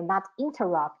will not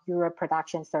interrupt your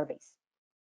production service.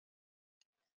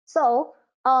 So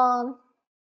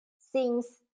since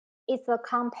it's a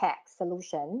compact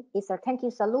solution, it's a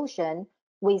turnkey solution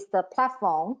with the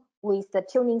platform, with the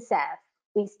tuning set,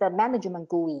 with the management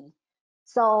GUI.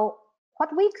 So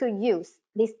what we could use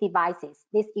these devices,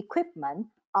 this equipment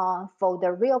for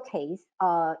the real case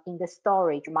in the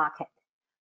storage market.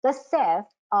 The Ceph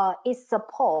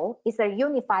is a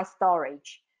unified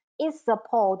storage.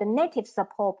 The native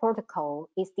support protocol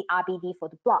is the RBD for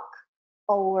the block,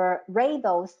 or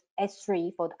Rados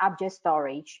S3 for the object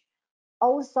storage.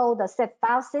 Also, the Ceph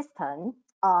file system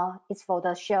is for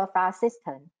the share file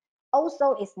system.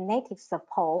 Also, its native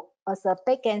support as a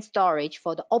backend storage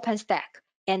for the Openstack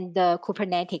and the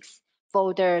Kubernetes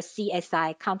for the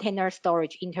CSI container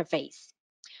storage interface.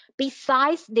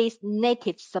 Besides this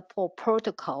native support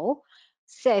protocol,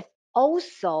 Ceph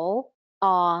also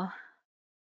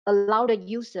allow the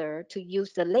user to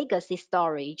use the legacy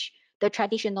storage, the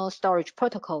traditional storage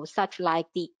protocols such like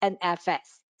the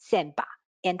NFS, Samba,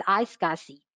 and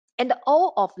iSCSI. And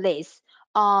all of this,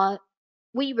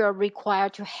 we will require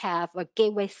to have a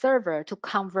gateway server to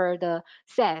convert the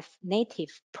Ceph native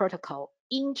protocol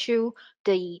into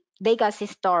the legacy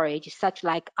storage such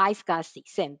like iSCSI,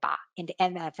 Samba, and the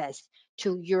NFS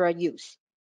to your use.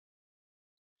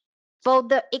 For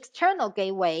the external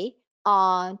gateway,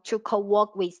 to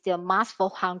co-work with the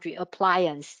MAS400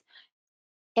 appliance,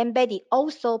 Embedded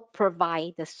also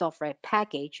provide the software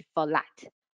package for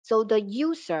that. So the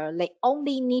user, they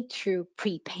only need to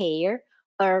prepare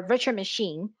a virtual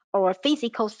machine or a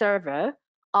physical server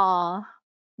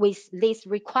with this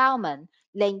requirement.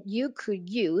 Then you could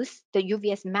use the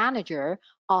UVS manager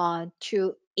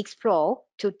to explore,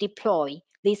 to deploy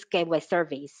this gateway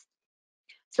service.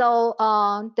 So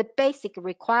the basic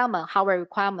requirement, hardware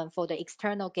requirement for the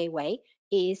external gateway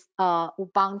is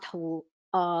Ubuntu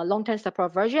long-term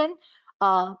support version,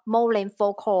 more than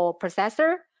 4-core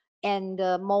processor, and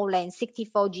more than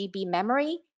 64 GB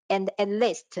memory, and at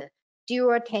least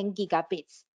dual 10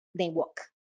 gigabits network.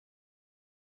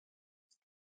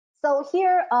 So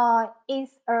here is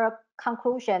a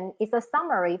conclusion, is a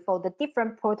summary for the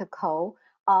different protocol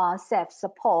Ceph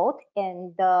support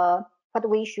and what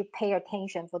we should pay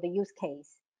attention for the use case.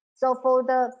 So for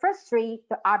the first three,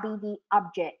 the RBD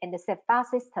object and the Ceph file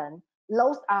system,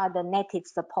 those are the native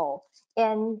support.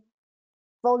 And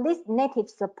for this native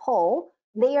support,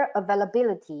 their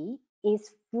availability is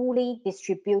fully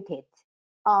distributed.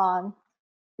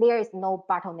 There is no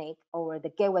bottleneck over the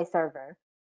gateway server.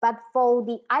 But for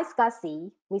the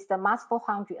iSCSI with the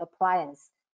MAS400 appliance,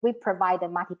 we provide the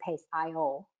multi-path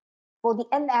I/O. For the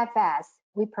NFS,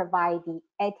 we provide the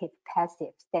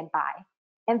active-passive standby.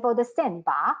 And for the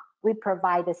Samba, we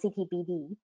provide the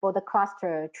CTBD for the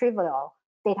cluster trivial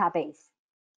database.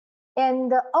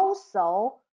 And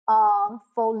also,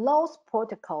 for those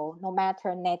protocol, no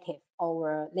matter native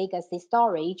or legacy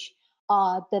storage,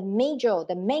 the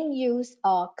main use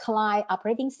client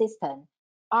operating system,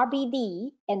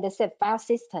 RBD, and the Ceph file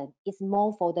system is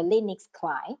more for the Linux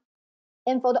client.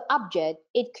 And for the object,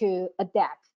 it could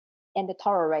adapt and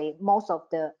tolerate most of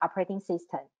the operating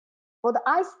system. For the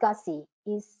iSCSI,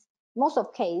 is most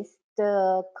of case,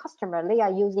 the customer, they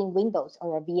are using Windows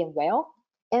or VMware.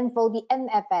 And for the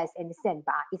NFS and the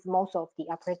Samba, is most of the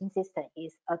operating system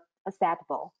is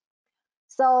acceptable.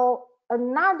 So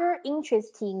another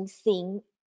interesting thing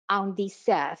on the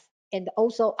Ceph and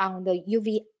also on the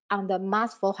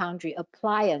MAS400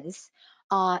 appliance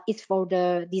is for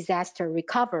the disaster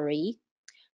recovery.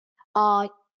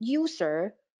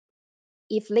 User,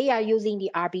 if they are using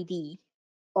the RBD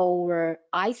or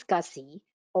iSCSI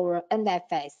or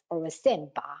NFS or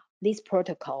Samba, this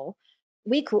protocol,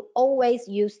 we could always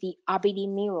use the RBD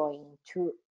mirroring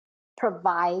to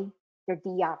provide the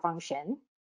DR function.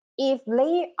 If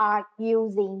they are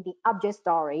using the object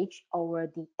storage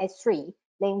or the S3,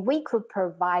 then we could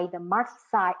provide the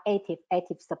multi-site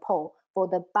active support for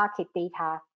the bucket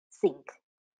data sync.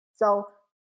 So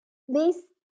this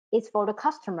is for the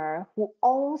customer who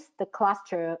owns the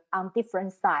cluster on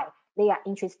different sites. They are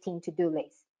interested to do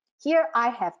this. Here I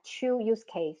have two use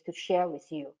cases to share with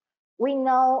you. We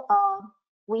know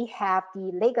we have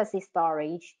the legacy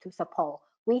storage to support.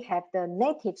 We have the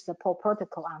native support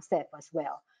protocol on Ceph as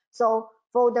well. So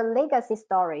For the legacy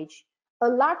storage, a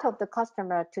lot of the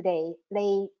customer today,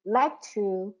 they like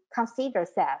to consider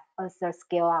Ceph as a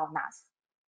scale-out NAS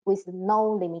with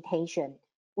no limitation,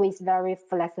 with very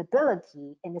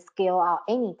flexibility and scale out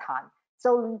anytime.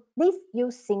 So this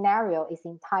use scenario is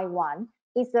in Taiwan.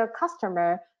 Is a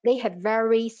customer, they have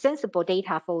very sensible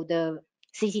data for the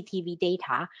CCTV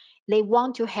data. They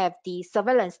want to have the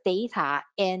surveillance data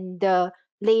and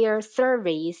their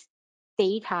service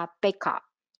data backup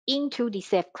into the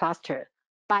Ceph cluster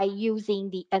by using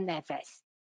the NFS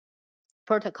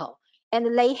protocol.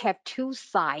 And they have two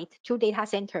data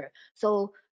center.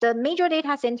 So the major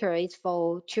data center is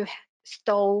to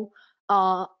store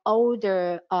all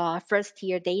the first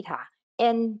tier data.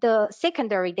 And the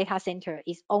secondary data center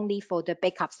is only for the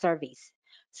backup service.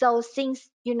 So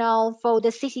since, for the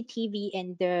CCTV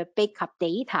and the backup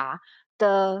data,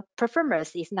 the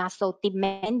performance is not so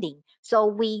demanding. So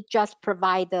we just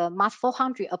provide the MAS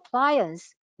 400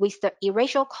 appliance with the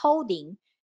erasure coding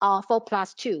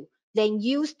 4+2, then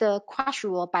use the crash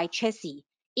rule by chassis.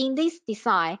 In this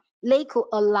design, they could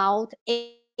allow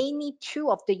any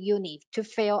two of the units to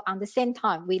fail at the same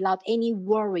time without any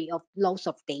worry of loss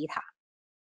of data.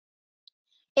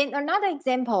 And another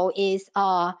example is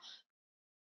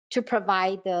to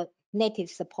provide the native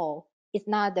support. It's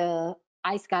not the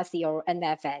iSCSI or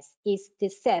NFS. It's the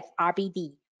Ceph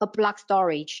RBD, a block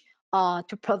storage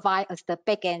to provide us the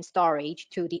backend storage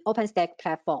to the Openstack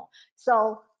platform.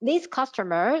 So this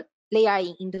customer, they are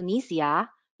in Indonesia.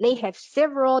 They have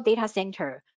several data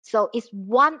centers. So it's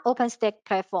one Openstack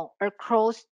platform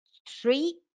across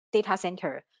 3 data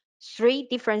centers, 3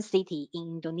 different cities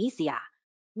in Indonesia.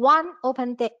 One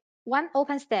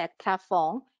Openstack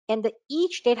platform, and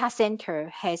each data center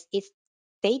has its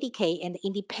dedicated and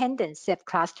independent Ceph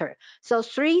cluster. So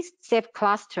 3 Ceph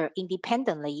cluster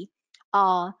independently.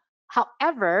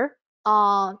 However,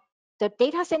 the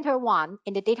data center 1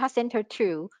 and the data center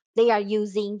 2, they are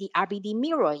using the RBD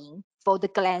mirroring for the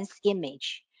glance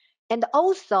image. And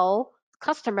also,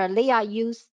 customer, they are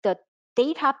use the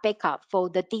data backup for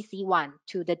the DC1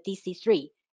 to the DC3,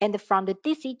 and from the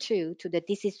DC2 to the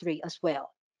DC3 as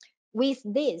well. With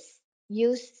this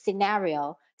use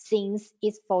scenario, since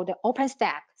it's for the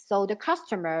OpenStack, so the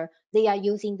customer, they are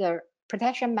using the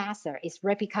protection master is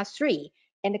replica 3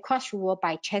 and the crash rule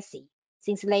by chassis,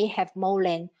 since they have more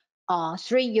than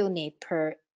 3 units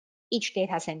per each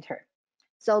data center.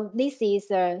 So this is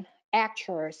an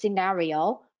actual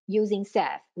scenario using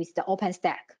Ceph with the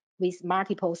OpenStack with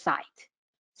multiple sites.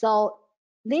 So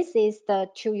this is the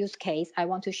 2 use case I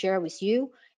want to share with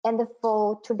you. And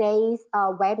for today's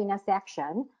webinar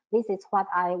section, this is what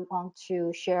I want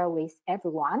to share with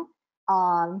everyone.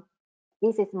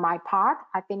 This is my part.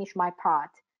 I finished my part.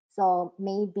 So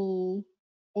maybe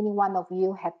any one of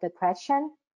you have the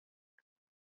question?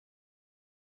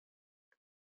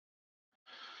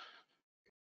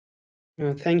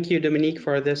 Thank you, Dominique,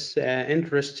 for this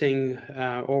interesting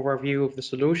overview of the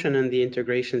solution and the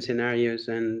integration scenarios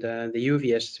and the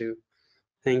UVS too.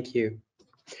 Thank you.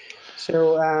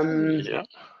 So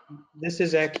this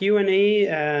is a Q&A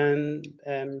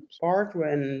part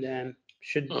when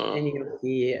should any of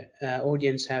the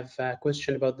audience have a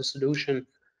question about the solution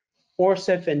or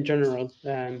Ceph in general,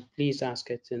 please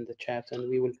ask it in the chat and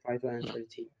we will try to answer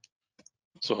it here.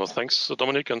 So thanks,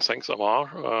 Dominic, and thanks,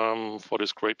 Amar, for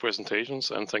these great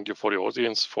presentations, and thank you for the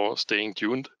audience for staying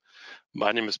tuned.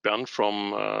 My name is Bernd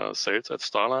from sales at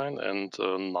Starline, and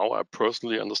now I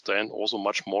personally understand also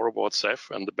much more about Ceph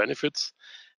and the benefits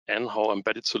and how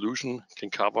embedded solution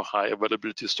can cover high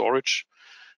availability storage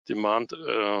demand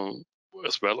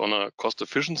as well on a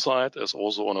cost-efficient side as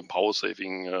also on a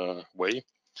power-saving way.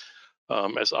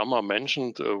 As Amar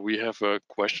mentioned, we have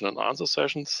question and answer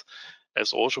sessions.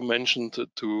 As also mentioned,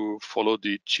 to follow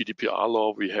the GDPR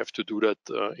law, we have to do that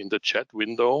in the chat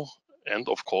window. And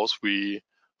of course, we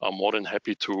are more than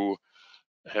happy to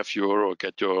have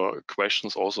get your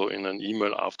questions also in an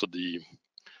email after the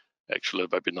actual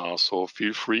webinar. So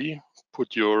feel free,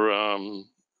 put your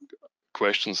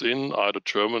questions in either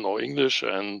German or English,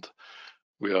 and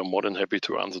we are more than happy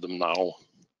to answer them now.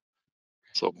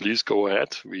 So please go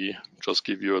ahead. We just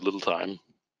give you a little time.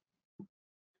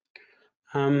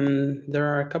 There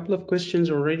are a couple of questions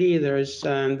already. There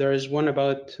is one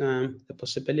about the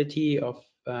possibility of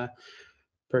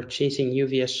purchasing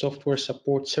UVS software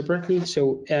support separately.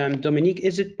 So Dominique,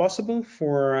 is it possible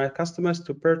for customers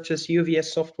to purchase UVS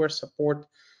software support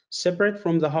separate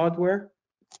from the hardware?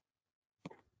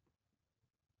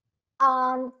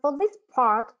 For this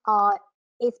part,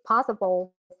 it's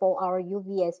possible for our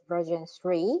UVS version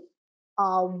 3,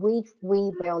 which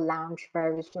we will launch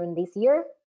very soon this year,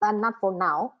 but not for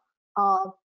now.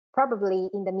 probably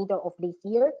in the middle of this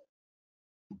year.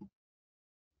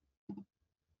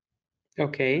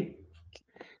 Okay.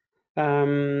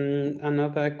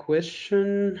 Another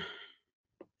question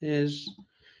is,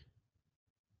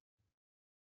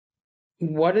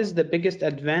 what is the biggest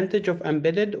advantage of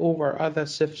embedded over other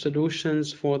Ceph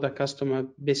solutions for the customer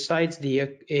besides the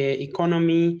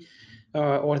economy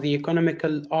or the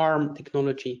economical ARM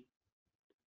technology?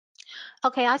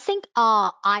 Okay, I think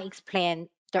I explained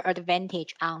the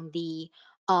advantage on the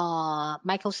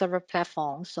microserver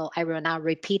platform, so I will not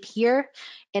repeat here.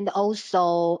 And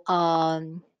also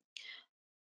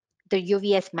the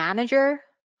UVS manager.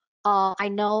 I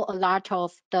know a lot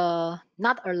of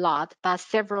not a lot, but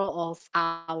several of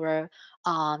our,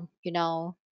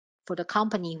 for the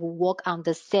company who work on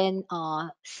the same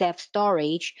Ceph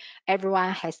storage,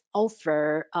 everyone has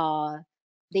offered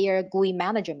their GUI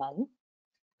management.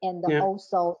 And Yeah.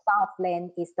 also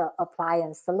Southland is the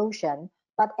appliance solution,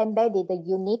 but embedded the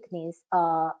uniqueness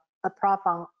apart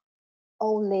from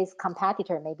all these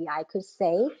competitor, maybe I could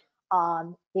say,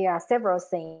 there are several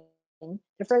things.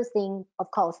 The first thing, of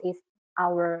course, is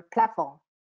our platform,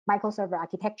 microserver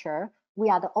architecture. We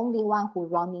are the only one who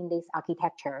running this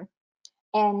architecture.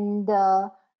 And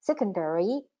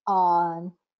secondary,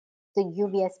 the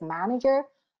UVS manager,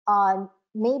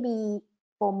 maybe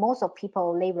for most of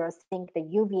people, they will think the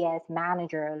UVS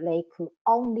manager, they could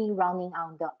only running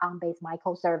on the ARM-based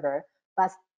microserver.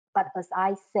 But as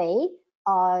I say,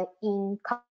 in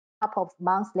couple of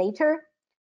months later,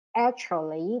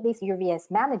 actually, this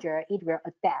UVS manager, it will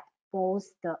adapt both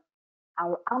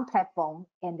our ARM platform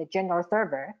and the general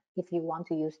server, if you want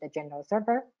to use the general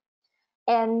server.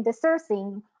 And the third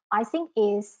thing, I think,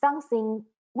 is something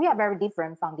we are very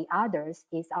different from the others,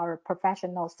 is our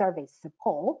professional service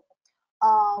support.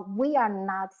 We are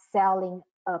not selling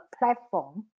a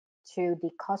platform to the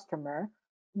customer.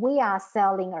 We are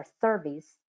selling a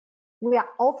service. We are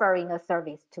offering a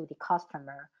service to the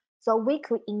customer. So we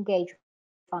could engage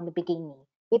from the beginning.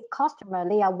 If customer,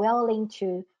 they are willing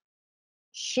to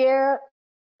share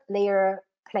their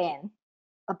plan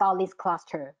about this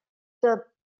cluster, the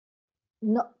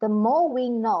more we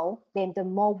know, then the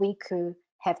more we could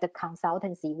have the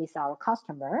consultancy with our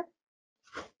customer.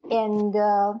 And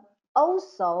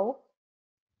also,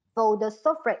 for the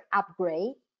software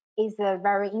upgrade is a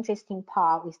very interesting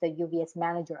part with the UVS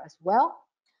manager as well.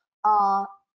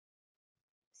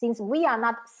 Since we are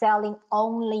not selling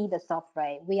only the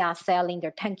software, we are selling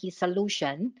the turnkey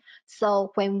solution.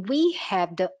 So when we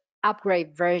have the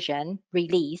upgrade version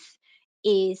release,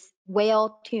 is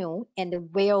well tuned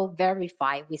and well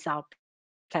verified with our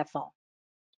platform.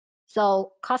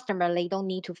 So customer, they don't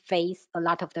need to face a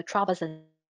lot of the troublesome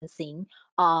thing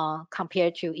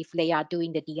compared to if they are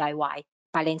doing the DIY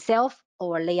by themselves,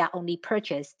 or they are only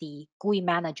purchase the GUI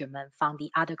management from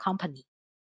the other company.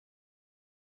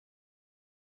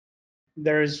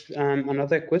 There's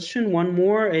another question, one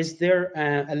more. Is there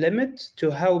a limit to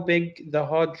how big the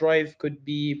hard drive could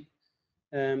be,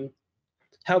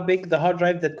 how big the hard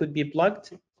drive that could be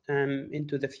plugged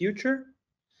into the future?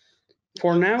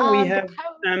 For now, we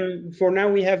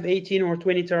have 18 or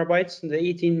 20 terabytes. The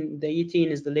 18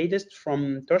 is the latest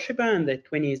from Toshiba, and the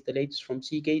 20 is the latest from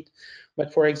Seagate.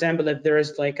 But for example, if there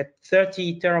is like a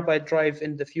 30 terabyte drive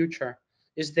in the future,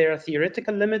 is there a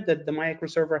theoretical limit that the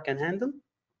microserver can handle?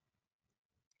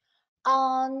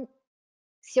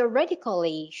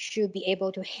 Theoretically should be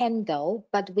able to handle,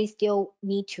 but we still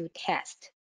need to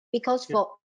test, because for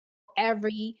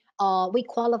every we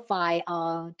qualify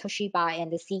Toshiba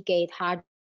and the Seagate hard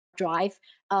drive.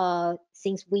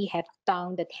 Since we have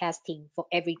done the testing for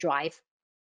every drive,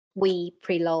 we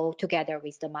preload together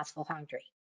with the master foundry.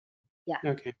 Yeah.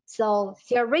 Okay. So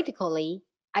theoretically,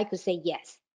 I could say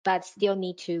yes, but still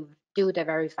need to do the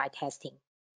verified testing.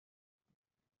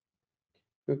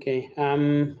 Okay.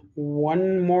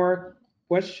 One more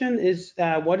question is,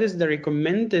 what is the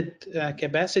recommended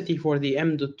capacity for the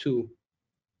M.2?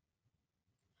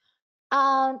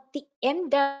 The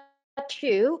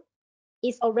M.2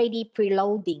 is already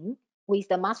preloading with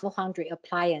the master foundry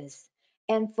appliance,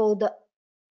 and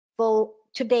for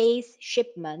today's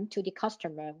shipment to the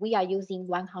customer, we are using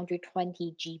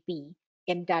 120 GB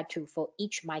M.2 for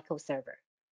each microserver.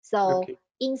 So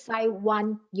inside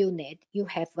one unit, you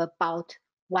have about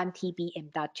 1 TB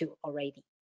M.2 already.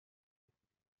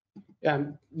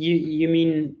 You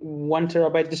mean 1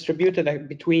 terabyte distributed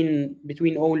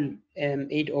between all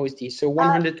 8 OSDs, so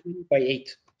 120 by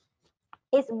 8.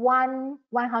 It's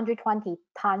 120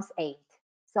 times 8,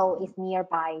 so it's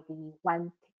nearby the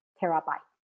 1 terabyte.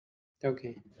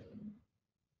 Okay.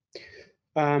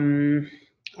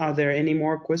 Are there any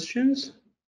more questions?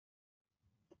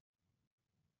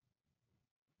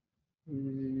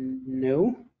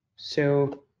 No.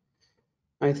 So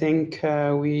I think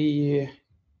we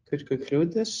could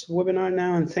conclude this webinar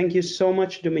now. And thank you so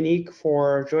much, Dominique,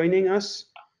 for joining us,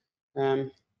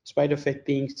 in spite of it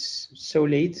being so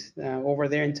late over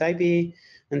there in Taipei.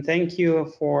 And thank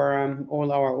you for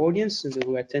all our audience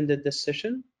who attended this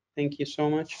session. Thank you so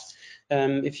much.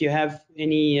 If you have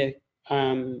any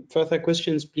further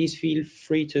questions, please feel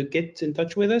free to get in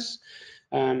touch with us,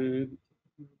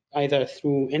 either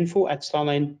through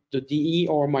info@starline.de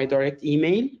or my direct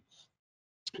email.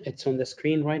 It's on the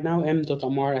screen right now,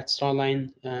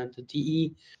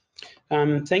 m.amar@starline.de.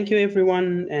 Thank you,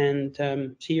 everyone, and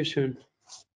see you soon.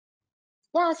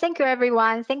 Yeah, thank you,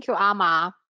 everyone. Thank you, Amar.